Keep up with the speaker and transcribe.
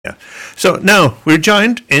Yeah. So now we're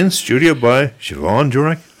joined in studio by Siobhan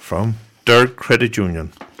Jurek from Derg Credit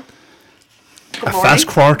Union. Good morning. Fast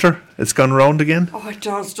quarter. It's gone round again. Oh, it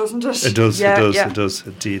does, doesn't it? It does. It does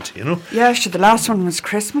indeed. Yeah, sure. The last one was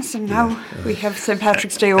Christmas, and now we have St.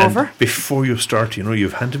 Patrick's Day over. Before you start,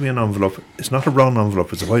 you've handed me an envelope. It's not a brown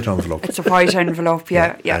envelope; it's a white envelope. It's a white envelope.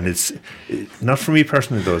 Yeah. And it's not for me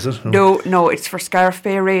personally, though, is it? No, it's for Scarf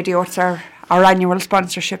Bay Radio. It's our annual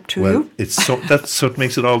sponsorship to you. It's that's what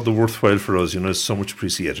makes it all the worthwhile for us. It's so much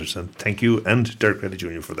appreciated, and thank you and Derg Credit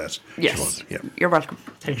Junior for that. Yes, you're welcome.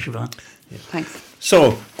 Thanks, Siobhan. Yeah. Thanks.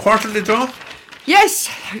 So, quarterly draw? Yes,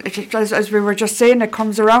 as we were just saying, it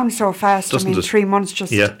comes around so fast. Doesn't it? 3 months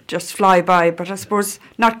just fly by, but I suppose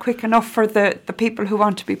not quick enough for the people who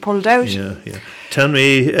want to be pulled out. Yeah. Tell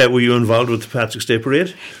me, were you involved with the Patrick's Day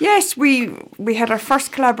Parade? Yes, we had our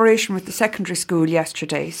first collaboration with the secondary school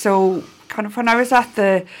yesterday. So, kind of when I was at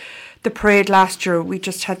the parade last year, we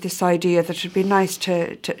just had this idea that it'd be nice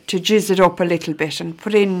to jizz it up a little bit and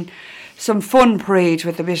put in some fun parade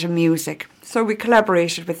with a bit of music. So we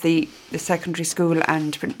collaborated with the secondary school,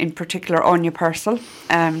 and in particular Anya Purcell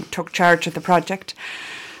took charge of the project.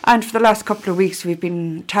 And for the last couple of weeks we've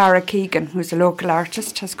been, Tara Keegan, who's a local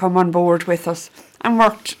artist, has come on board with us and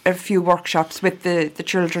worked a few workshops with the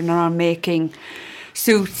children around making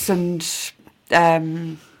suits and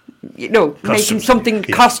making something,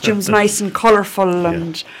 costumes nice and colourful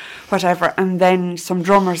and whatever. And then some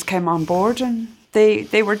drummers came on board, and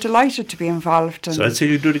they were delighted to be involved. And so I'd say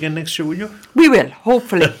you do it again next year, will you? We will,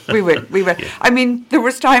 hopefully. we will. Yeah. I mean, there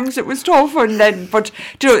was times it was tough, but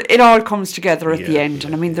it all comes together at the end.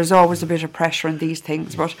 And I mean, there's always a bit of pressure in these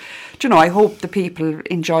things. But I hope the people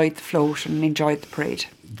enjoyed the float and enjoyed the parade.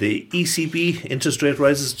 The ECB interest rate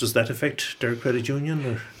rises, does that affect Derg Credit Union?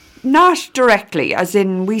 Or? Not directly, as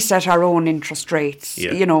in we set our own interest rates.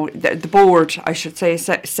 Yeah. The board, I should say,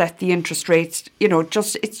 set the interest rates.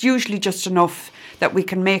 It's usually just enough that we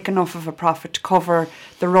can make enough of a profit to cover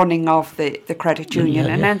the running of the credit union,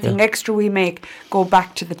 and anything extra we make go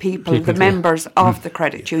back to the people the members of the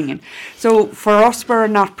credit union. So for us, we're a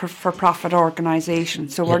not-for-profit organisation,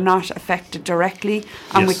 so we're not affected directly,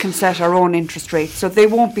 and we can set our own interest rates, so they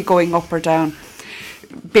won't be going up or down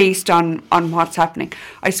based on what's happening.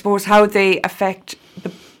 I suppose how they affect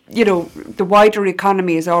the wider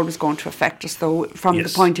economy is always going to affect us, though, from the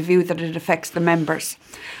point of view that it affects the members.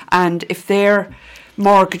 And if their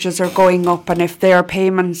mortgages are going up, and if their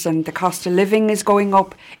payments and the cost of living is going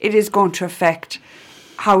up, it is going to affect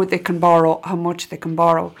how they can borrow, how much they can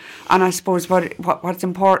borrow. And I suppose what's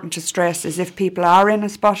important to stress is if people are in a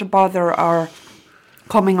spot of bother or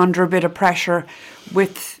coming under a bit of pressure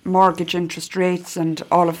with mortgage interest rates and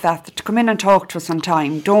all of that, to come in and talk to us on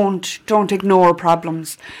time. Don't ignore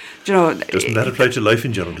problems. Doesn't that apply to life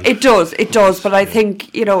in general? It does. But I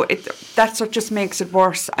think that's what just makes it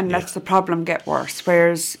worse and lets the problem get worse.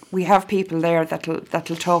 Whereas we have people there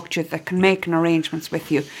that'll talk to you, that can make an arrangements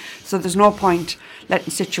with you. So there's no point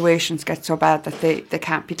letting situations get so bad that they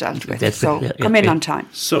can't be dealt with. Come in on time.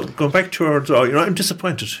 So going back to our draw, I'm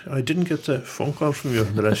disappointed. I didn't get a phone call from you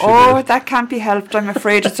the last few days. That can't be helped, I'm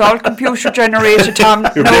afraid. It's all computer generated, Tom.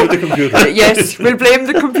 You blame the computer. Yes, we'll blame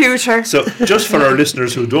the computer. So just for our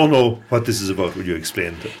listeners who don't know what this is about, will you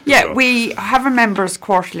explain the draw? We have a members'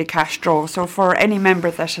 quarterly cash draw. So for any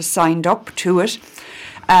member that has signed up to it,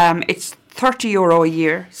 it's €30 a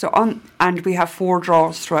year. And we have 4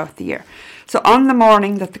 draws throughout the year. So on the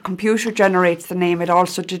morning that the computer generates the name, it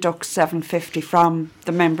also deducts $7.50 from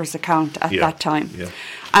the member's account at that time. Yeah.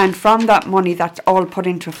 And from that money, that's all put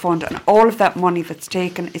into a fund, and all of that money that's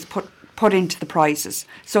taken is put into the prizes.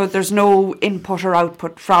 So there's no input or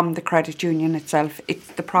output from the credit union itself.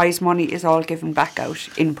 The prize money is all given back out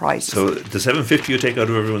in prizes. So the $7.50 you take out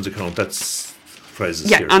of everyone's account, that's prizes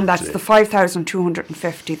here. Yeah, and that's today. The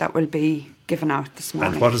 $5,250 that will be given out this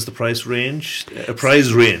morning. And what is the price range?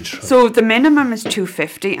 Prize range? So the minimum is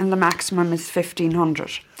 $250 and the maximum is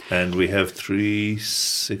 $1,500. And we have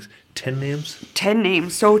 10 names? 10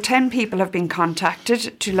 names. So 10 people have been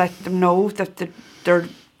contacted to let them know that their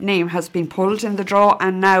name has been pulled in the draw,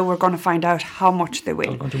 and now we're going to find out how much they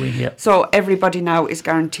win. So everybody now is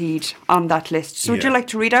guaranteed on that list. So would you like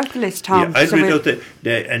to read out the list, Tom? Yeah, I'll read out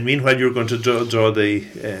and meanwhile you're going to draw the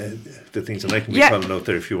things, and I can be calling out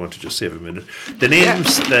there if you want to just save a minute. The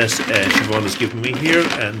names that Siobhan has given me here,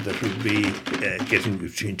 and that will be getting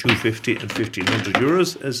between €250 and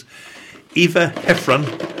 €1,500 as Eva Heffron,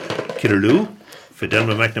 Killaloo,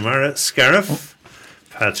 Fidelma McNamara, Scariff,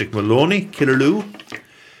 Patrick Maloney, Killaloo,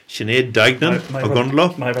 Sinead Dignan,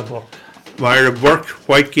 Ogundla, Myra Burke,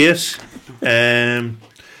 Whitegate,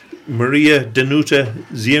 Maria Danuta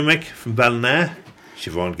Ziemek from Ballina,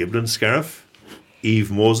 Siobhan Giblin, Scariff.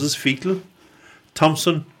 Eve Moses, Fecal.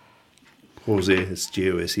 Thompson, Jose, it's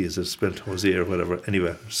J-O-S-E, is it spelled Jose or whatever?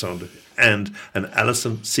 Anyway, sounded. And an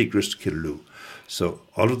Alison Segrist Killaloe. So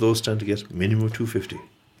all of those stand to get minimum 250.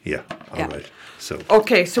 Yeah, all right. So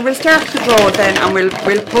okay, so we'll start the draw then, and we'll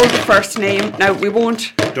pull the first name. Now we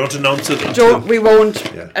won't. Don't announce it. We won't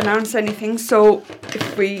announce anything. So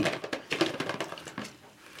if we.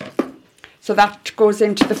 So that goes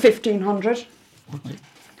into the 1500.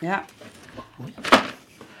 Yeah.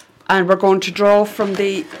 And we're going to draw from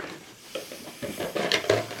the.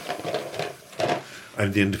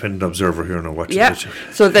 I'm the independent observer here now watching it.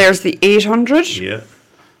 So there's the 800. Yeah.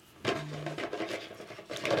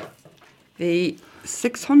 The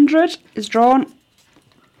 600 is drawn.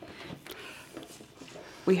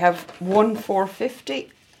 We have 450.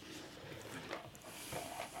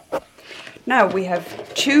 Now we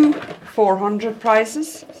have 2 400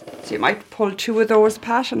 prizes. So you might pull 2 of those,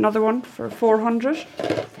 Pat, another one for 400.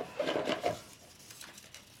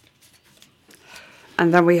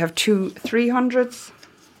 And then we have 2 300s.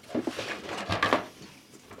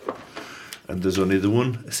 And there's only the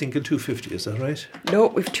one single 250, is that right? No,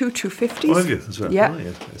 we've 2 250s. Oh, have you as well? Yeah. Oh,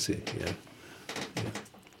 yeah, I see, yeah.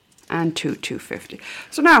 And 2 250.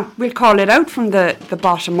 So now we'll call it out from the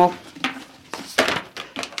bottom up.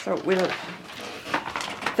 So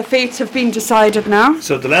the fates have been decided now.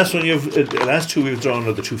 So the last one the last 2 we've drawn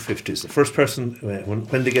are the 250s. The first person,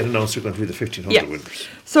 when they get announced, are going to be the 1500 winners.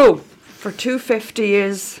 So for 250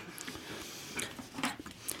 is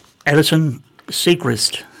Alison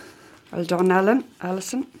Segrist. Well done,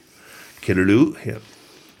 Alison. Killaloe, yeah.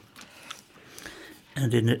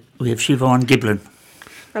 And then we have Siobhan Giblin.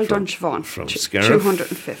 Well done, Siobhan. From Scariff.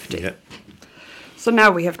 250. Yeah. So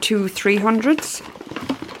now we have 2 300s.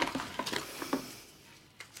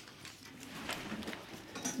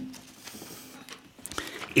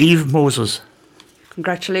 Eve Moses.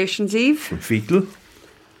 Congratulations, Eve. From Fecal.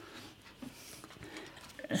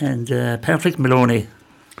 And Patrick Maloney.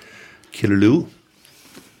 Killaloe.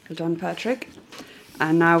 Well done, Patrick.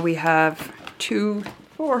 And now we have 2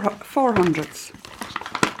 400s.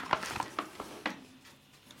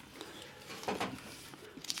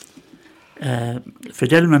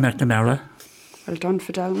 Fidelma McNamara. Well done,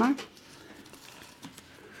 Fidelma.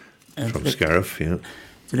 And From Scariff, yeah.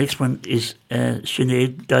 The next one is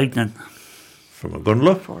Sinead Dignan. From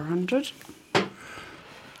Agunla. 400.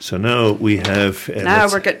 So now we have... now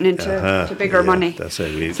we're getting into to bigger money. That's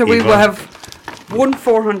it. So we will have 1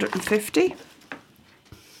 450.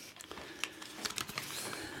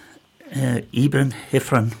 Eben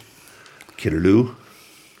Heffron. Killaloe.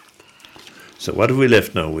 So what have we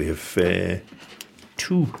left now? We have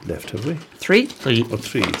 2 left, have we? 3. 3. Or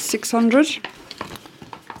 3. 600.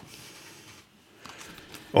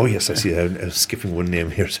 Oh yes, I see. I'm skipping one name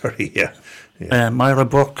here. Sorry. Yeah. Myra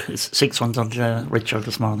Burke is 600 Richard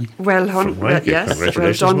this morning. Well, yes.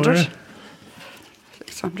 Well done. Myra.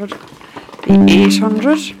 600. The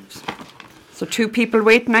 800. So 2 people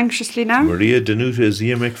waiting anxiously now. Maria Danuta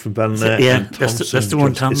Ziemek from Ballina. Yeah, that's the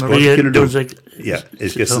one time. Maria Dunzig. Yeah,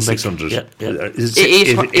 it gets the 600. Yeah. Is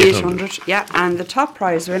it 800. Yeah, and the top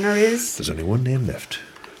prize winner is... There's only one name left.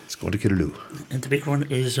 It's going to Killaloe. And the big one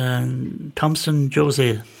is Thompson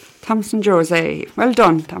Jose. Thompson Jose. Well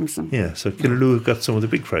done, Thompson. Yeah, so Killaloe got some of the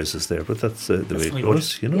big prizes there, but that's the way it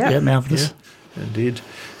goes, you know. Yeah, marvellous. Yeah, indeed.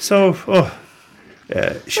 So,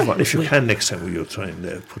 Siobhan, if you can next time, will you try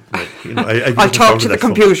and put my, I'll talk to the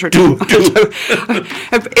computer too.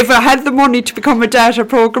 If I had the money to become a data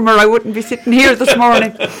programmer, I wouldn't be sitting here this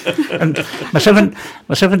morning. And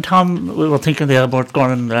myself and Tom, we were thinking there about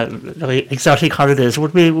going on exotic holidays.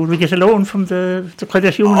 Would we get a loan from the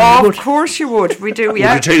credit union? Oh, of course you would. We do.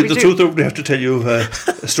 Yeah. Would we tell you the truth, or would we have to tell you a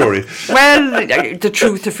story? Well, the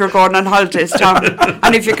truth if you're going on holidays, Tom.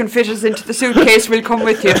 And if you can fit us into the suitcase, we'll come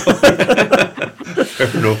with you.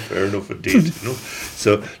 Fair enough indeed.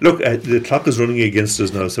 So, look, the clock is running against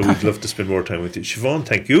us now, so we'd love to spend more time with you. Siobhan,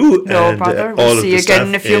 thank you. No and bother. all We'll of see the you again staff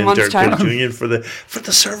in a few months' Derg time. Credit Union for the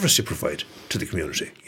service you provide to the community.